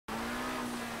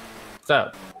What's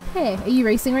up? Hey, are you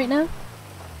racing right now?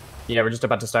 Yeah, we're just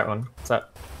about to start one. What's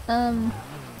up?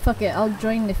 Fuck it, I'll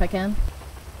join if I can.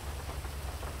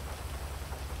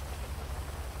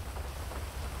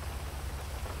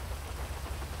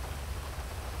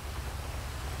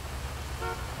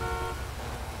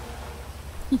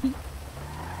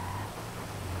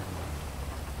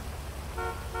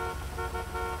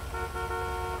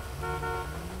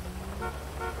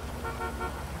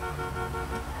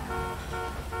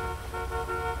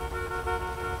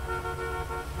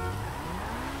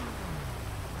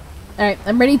 Alright,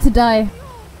 I'm ready to die.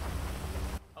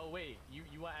 Oh wait, you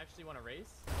actually want to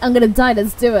race? I'm gonna die,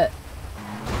 let's do it.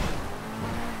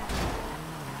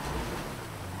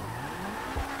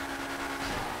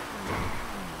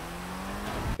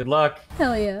 Good luck.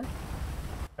 Hell yeah.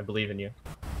 I believe in you.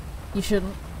 You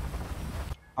shouldn't.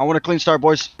 I want a clean start,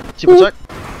 boys. Seatbelt check.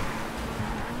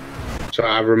 So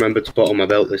I remembered to put on my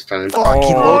belt this time.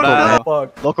 Fucking local, man.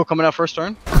 Fuck. Local coming out first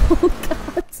turn. Oh god.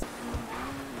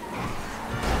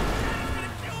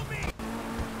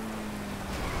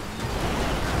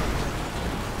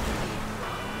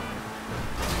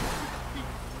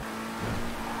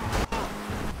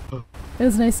 It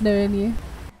was nice knowing you.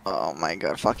 Oh my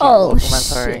god, fucking Oh, local, man,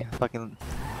 sorry. shit. Fucking...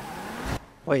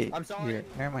 Wait, I'm sorry. here,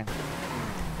 never mind.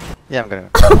 Yeah, I'm gonna...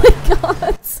 Oh my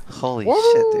god. Holy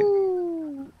shit,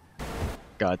 dude.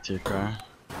 Got you, car.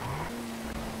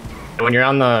 When you're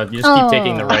on the, you just keep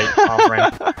taking the right off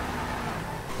ramp.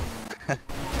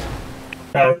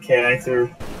 Okay, I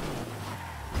threw.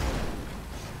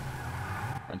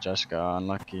 Francesca,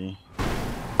 unlucky.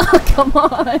 Oh, come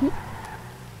on.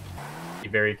 Be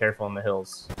very careful in the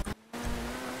hills.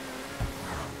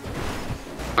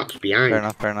 Laps behind.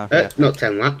 Fair enough, yeah. Not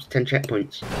 10 laps, 10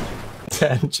 checkpoints.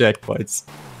 10 checkpoints.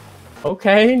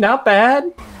 Okay, not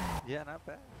bad. Yeah, not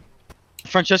bad.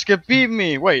 Francesca beat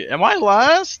me. Wait, am I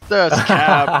last? That's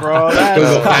cap, bro. Still got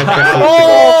That's... 5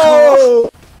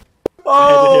 checkpoints.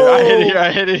 Oh!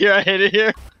 I hit it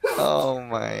here. Oh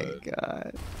my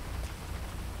god.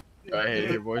 I hit it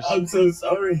here, boys. I'm so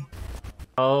sorry.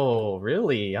 Oh,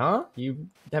 really, huh? You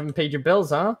haven't paid your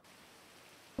bills, huh?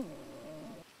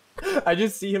 I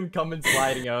just see him coming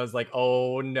sliding. I was like,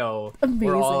 oh no.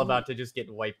 We're all Amazing. about to just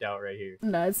get wiped out right here.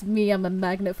 No, it's me, I'm a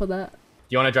magnet for that. Do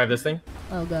you want to drive this thing?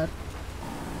 Oh god.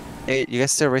 Hey, you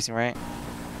guys still racing, right?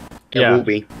 It Yeah. will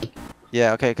be.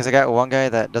 Yeah, okay, because I got one guy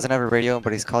that doesn't have a radio,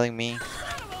 but he's calling me.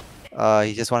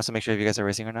 He just wants to make sure if you guys are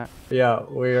racing or not. Yeah,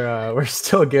 we're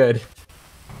still good.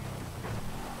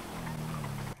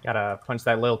 Gotta punch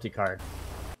that loyalty card.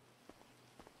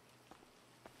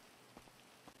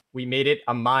 We made it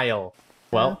a mile.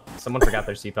 Well, someone forgot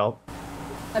their seatbelt.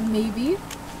 Maybe?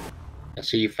 I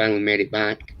see you finally made it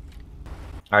back.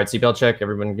 Alright, seatbelt check.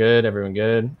 Everyone good? Everyone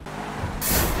good?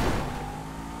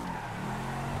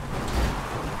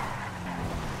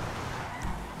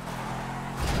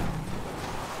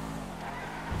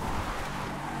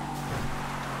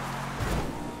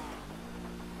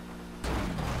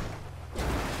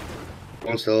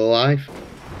 One still alive.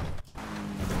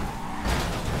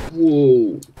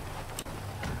 Whoa.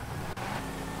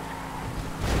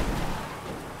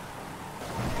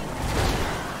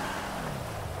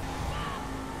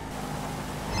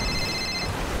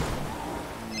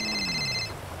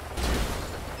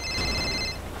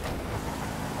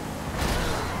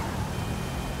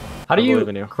 How do I believe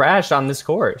in you you. crash on this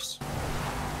course?